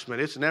punishment,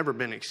 it's never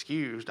been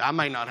excused. I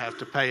may not have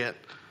to pay it,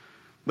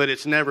 but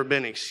it's never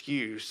been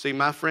excused. See,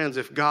 my friends,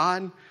 if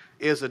God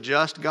is a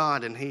just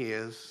God, and He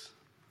is,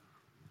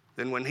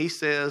 then when He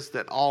says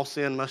that all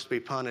sin must be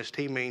punished,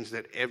 He means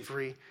that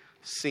every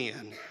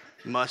sin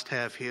must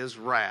have His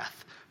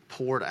wrath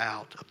poured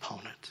out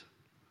upon it.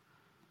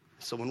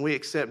 So when we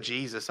accept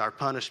Jesus, our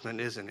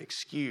punishment isn't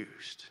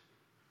excused.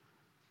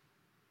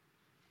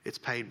 It's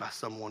paid by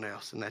someone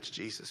else, and that's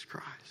Jesus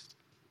Christ.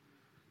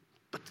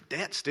 But the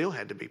debt still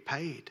had to be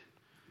paid.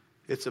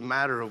 It's a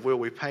matter of will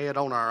we pay it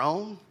on our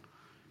own,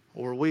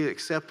 or will we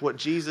accept what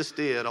Jesus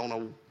did on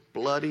a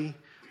bloody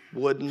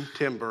wooden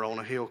timber on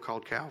a hill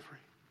called Calvary.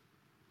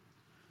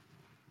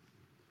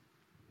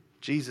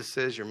 Jesus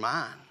says you're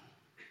mine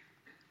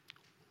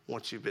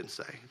once you've been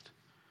saved.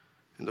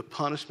 And the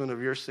punishment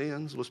of your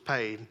sins was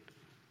paid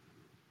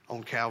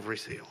on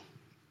Calvary's hill.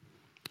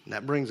 And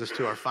that brings us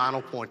to our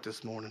final point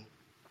this morning.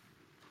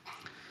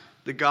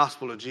 The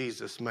gospel of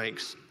Jesus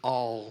makes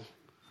all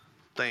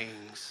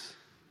things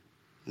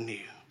new.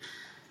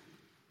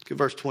 Look at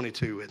verse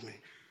 22 with me.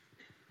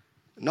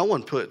 No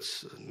one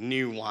puts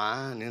new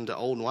wine into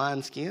old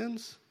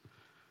wineskins,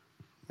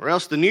 or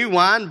else the new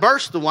wine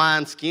bursts the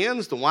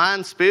wineskins, the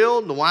wine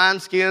spilled, the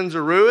wineskins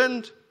are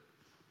ruined.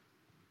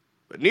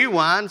 But new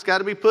wine's got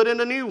to be put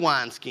into new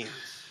wineskins.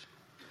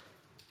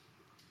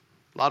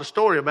 A lot of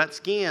story about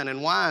skin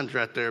and wines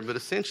right there, but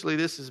essentially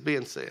this is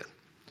being said.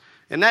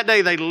 In that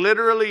day, they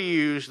literally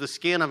used the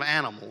skin of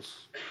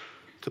animals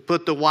to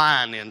put the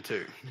wine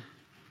into.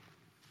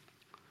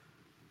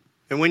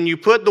 And when you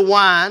put the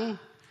wine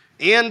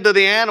into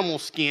the animal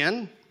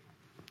skin,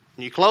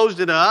 and you closed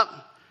it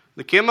up,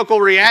 the chemical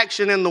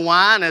reaction in the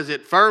wine, as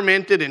it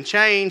fermented and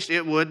changed,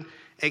 it would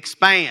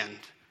expand.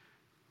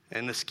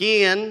 And the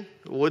skin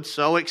would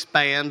so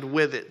expand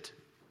with it.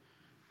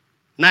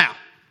 Now,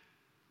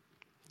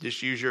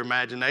 just use your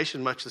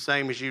imagination, much the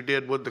same as you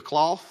did with the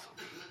cloth.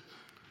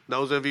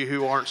 Those of you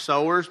who aren't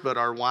sewers but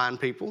are wine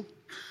people.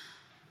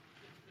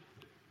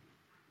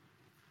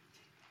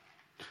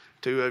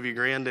 2 of you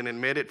grinned and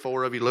admitted it.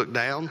 4 of you looked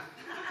down.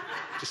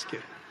 Just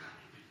kidding.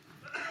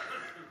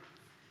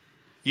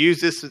 Use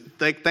this,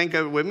 think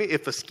of it with me.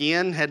 If a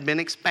skin had been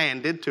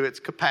expanded to its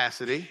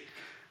capacity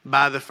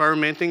by the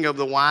fermenting of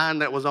the wine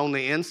that was on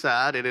the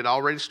inside, it had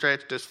already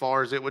stretched as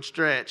far as it would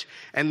stretch.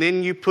 And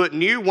then you put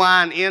new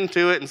wine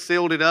into it and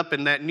sealed it up,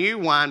 and that new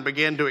wine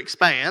began to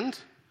expand.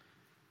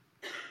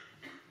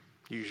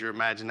 Use your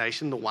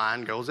imagination, the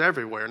wine goes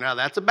everywhere. Now,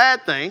 that's a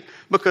bad thing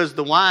because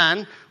the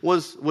wine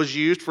was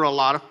used for a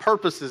lot of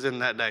purposes in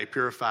that day.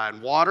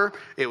 Purifying water.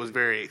 It was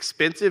very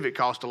expensive. It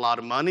cost a lot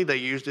of money. They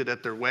used it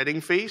at their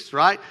wedding feasts,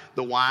 right?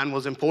 The wine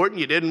was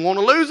important. You didn't want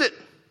to lose it.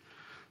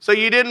 So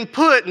you didn't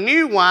put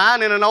new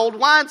wine in an old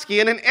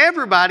wineskin, and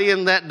everybody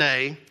in that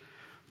day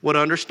would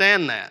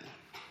understand that.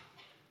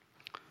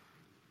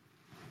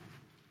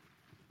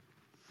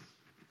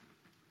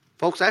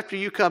 Folks, after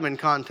you come in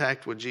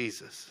contact with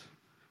Jesus,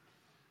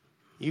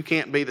 you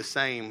can't be the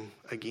same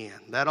again.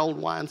 That old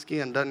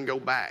wineskin doesn't go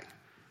back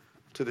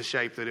to the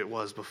shape that it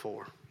was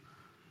before.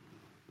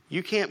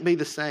 You can't be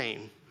the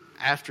same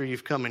after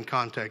you've come in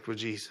contact with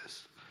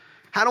Jesus.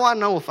 How do I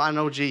know if I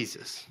know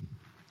Jesus?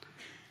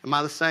 Am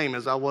I the same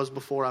as I was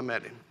before I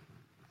met Him?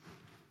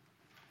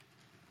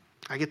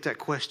 I get that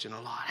question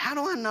a lot. How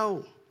do I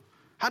know?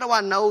 How do I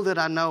know that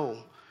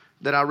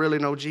I really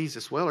know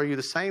Jesus? Well, are you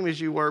the same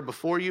as you were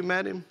before you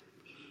met Him?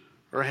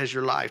 Or has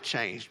your life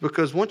changed?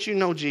 Because once you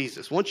know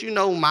Jesus, once you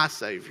know my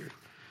Savior,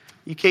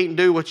 you can't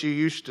do what you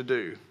used to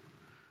do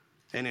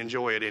and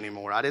enjoy it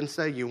anymore. I didn't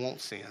say you won't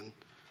sin.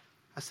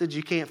 I said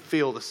you can't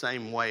feel the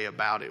same way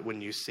about it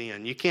when you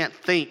sin. You can't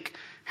think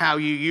how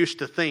you used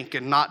to think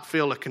and not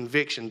feel a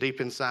conviction deep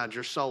inside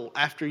your soul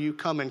after you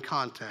come in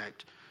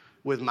contact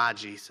with my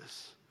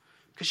Jesus.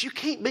 Because you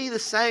can't be the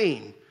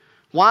same.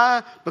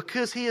 Why?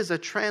 Because He is a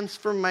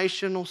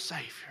transformational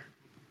Savior.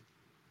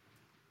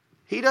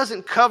 He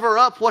doesn't cover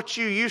up what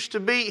you used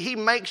to be. He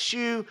makes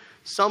you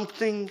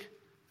something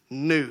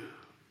new.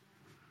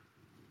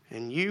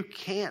 And you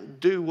can't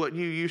do what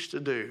you used to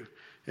do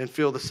and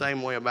feel the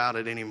same way about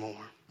it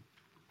anymore.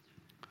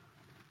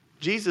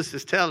 Jesus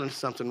is telling us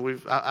something.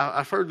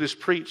 I've heard this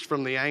preached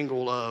from the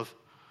angle of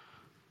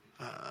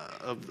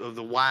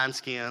the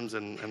wineskins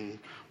and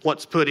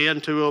what's put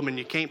into them, and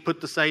you can't put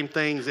the same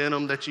things in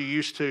them that you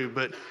used to.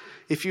 But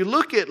if you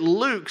look at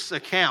Luke's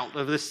account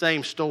of this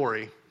same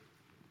story,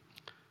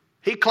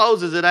 he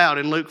closes it out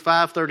in Luke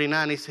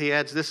 5:39. He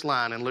adds this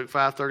line in Luke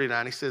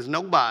 5:39. He says,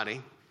 "Nobody,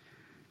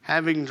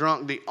 having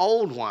drunk the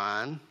old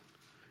wine,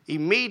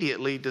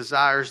 immediately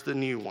desires the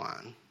new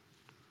wine,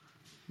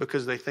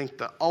 because they think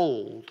the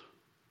old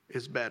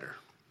is better."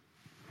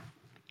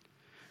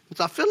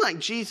 So I feel like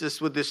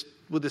Jesus with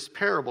this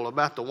parable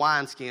about the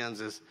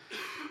wineskins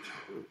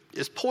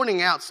is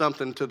pointing out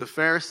something to the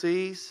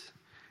Pharisees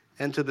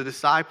and to the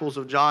disciples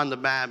of John the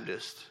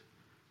Baptist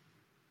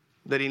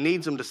that he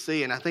needs them to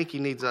see, and I think he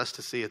needs us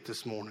to see it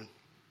this morning,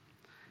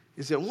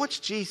 is that once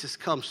Jesus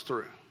comes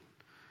through,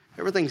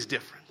 everything's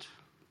different.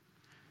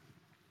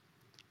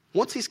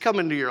 Once he's come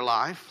into your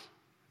life,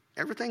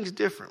 everything's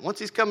different. Once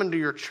he's come into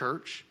your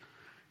church,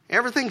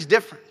 everything's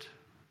different.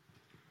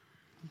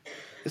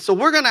 And so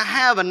we're going to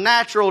have a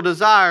natural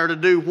desire to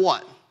do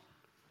what?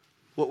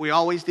 What we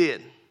always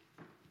did.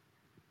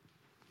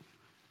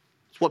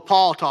 It's what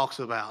Paul talks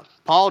about.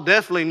 Paul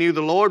definitely knew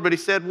the Lord, but he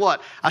said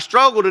what? I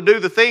struggle to do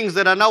the things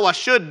that I know I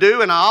should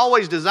do, and I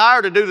always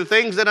desire to do the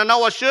things that I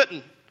know I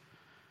shouldn't.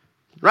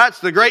 Right? It's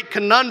the great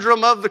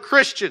conundrum of the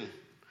Christian.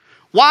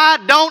 Why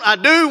don't I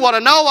do what I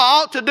know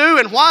I ought to do,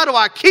 and why do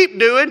I keep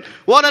doing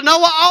what I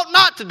know I ought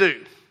not to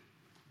do?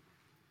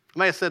 I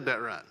may have said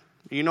that right.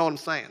 You know what I'm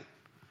saying?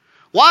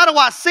 Why do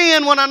I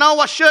sin when I know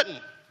I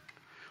shouldn't?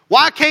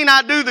 Why can't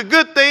I do the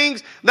good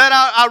things that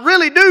I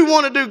really do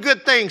want to do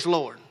good things,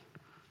 Lord?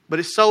 But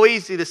it's so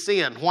easy to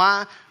sin.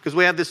 Why? Because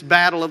we have this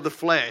battle of the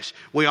flesh.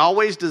 We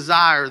always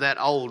desire that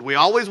old. We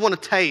always want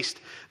to taste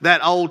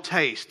that old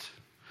taste.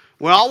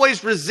 We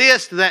always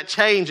resist that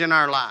change in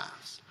our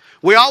lives.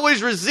 We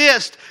always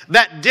resist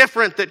that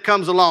different that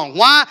comes along.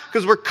 Why?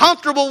 Because we're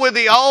comfortable with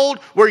the old,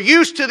 we're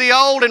used to the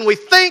old, and we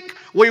think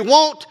we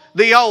want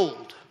the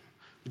old.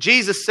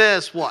 Jesus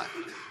says what?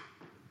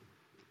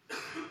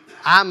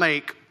 I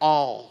make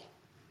all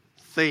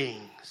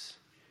things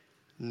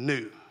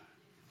new.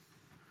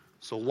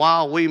 So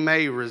while we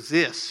may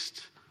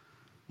resist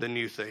the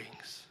new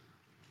things,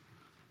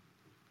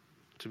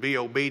 to be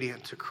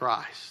obedient to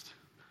Christ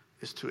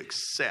is to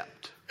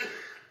accept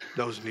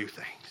those new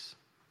things.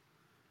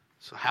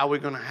 So how are we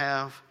going to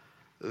have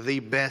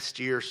the best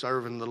year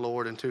serving the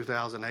Lord in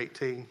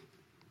 2018?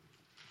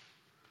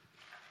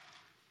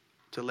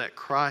 To let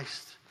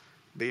Christ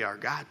be our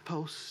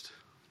guidepost,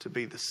 to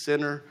be the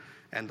center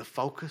and the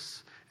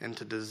focus, and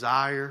to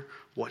desire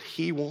what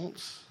He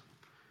wants,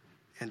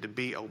 and to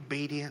be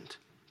obedient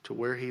to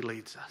where He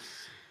leads us.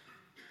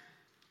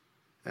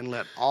 And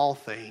let all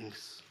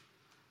things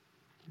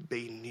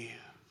be new.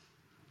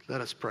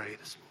 Let us pray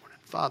this morning.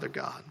 Father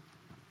God,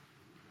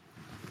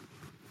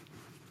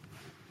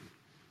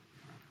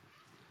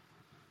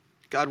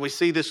 God, we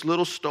see this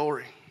little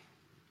story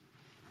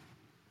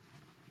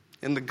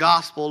in the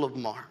Gospel of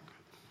Mark.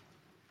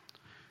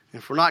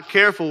 If we're not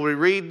careful, we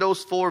read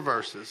those 4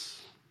 verses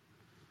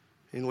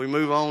and we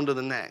move on to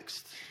the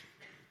next.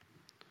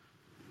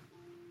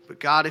 But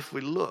God, if we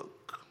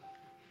look,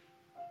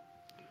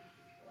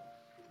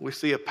 we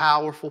see a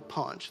powerful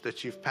punch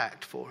that you've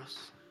packed for us.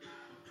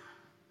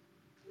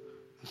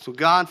 And so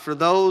God, for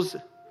those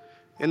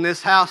in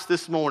this house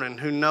this morning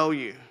who know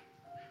you,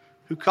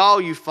 who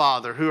call you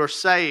Father, who are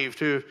saved,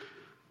 who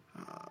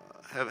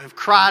have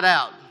cried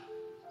out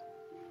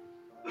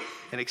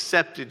and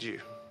accepted you,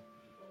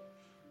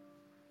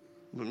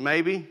 but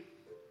maybe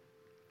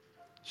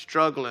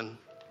struggling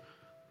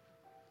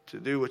to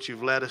do what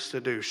you've led us to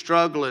do,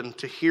 struggling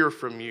to hear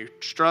from you,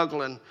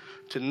 struggling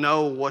to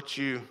know what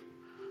you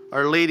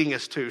are leading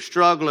us to,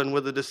 struggling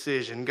with a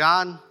decision.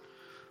 God,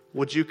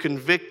 would you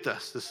convict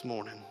us this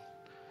morning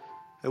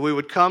that we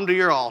would come to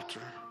your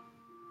altar,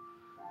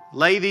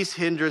 lay these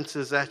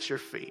hindrances at your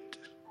feet,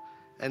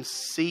 and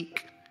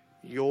seek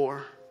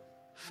your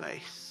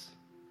face.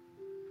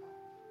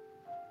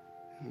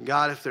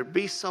 God, if there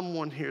be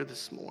someone here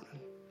this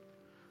morning,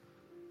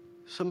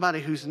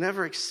 somebody who's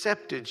never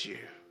accepted you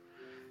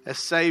as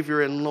Savior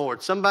and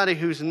Lord, somebody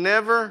who's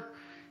never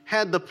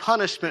had the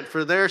punishment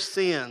for their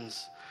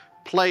sins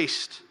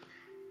placed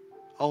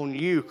on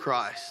you,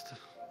 Christ,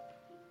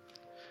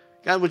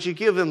 God, would you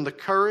give them the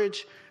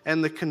courage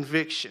and the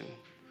conviction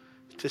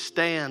to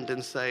stand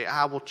and say,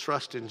 I will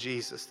trust in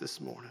Jesus this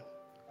morning.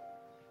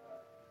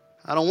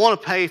 I don't want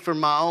to pay for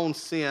my own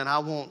sin. I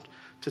want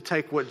to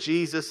take what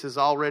Jesus has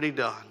already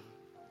done.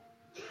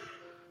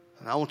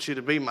 And I want you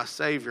to be my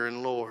Savior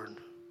and Lord.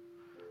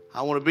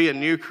 I want to be a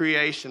new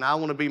creation. I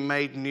want to be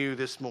made new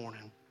this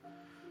morning.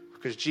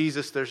 Because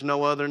Jesus, there's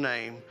no other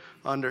name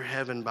under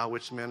heaven by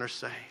which men are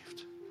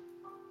saved.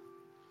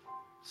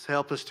 So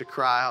help us to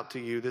cry out to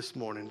you this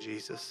morning,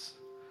 Jesus.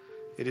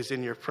 It is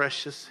in your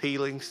precious,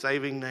 healing,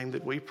 saving name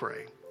that we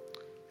pray.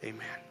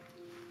 Amen.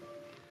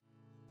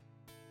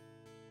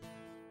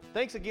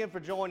 Thanks again for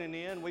joining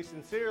in. We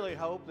sincerely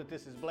hope that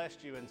this has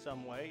blessed you in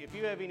some way. If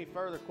you have any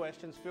further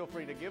questions, feel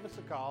free to give us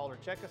a call or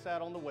check us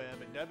out on the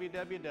web at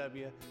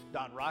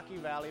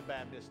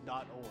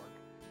www.rockyvalleybaptist.org.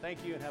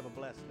 Thank you and have a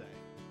blessed day.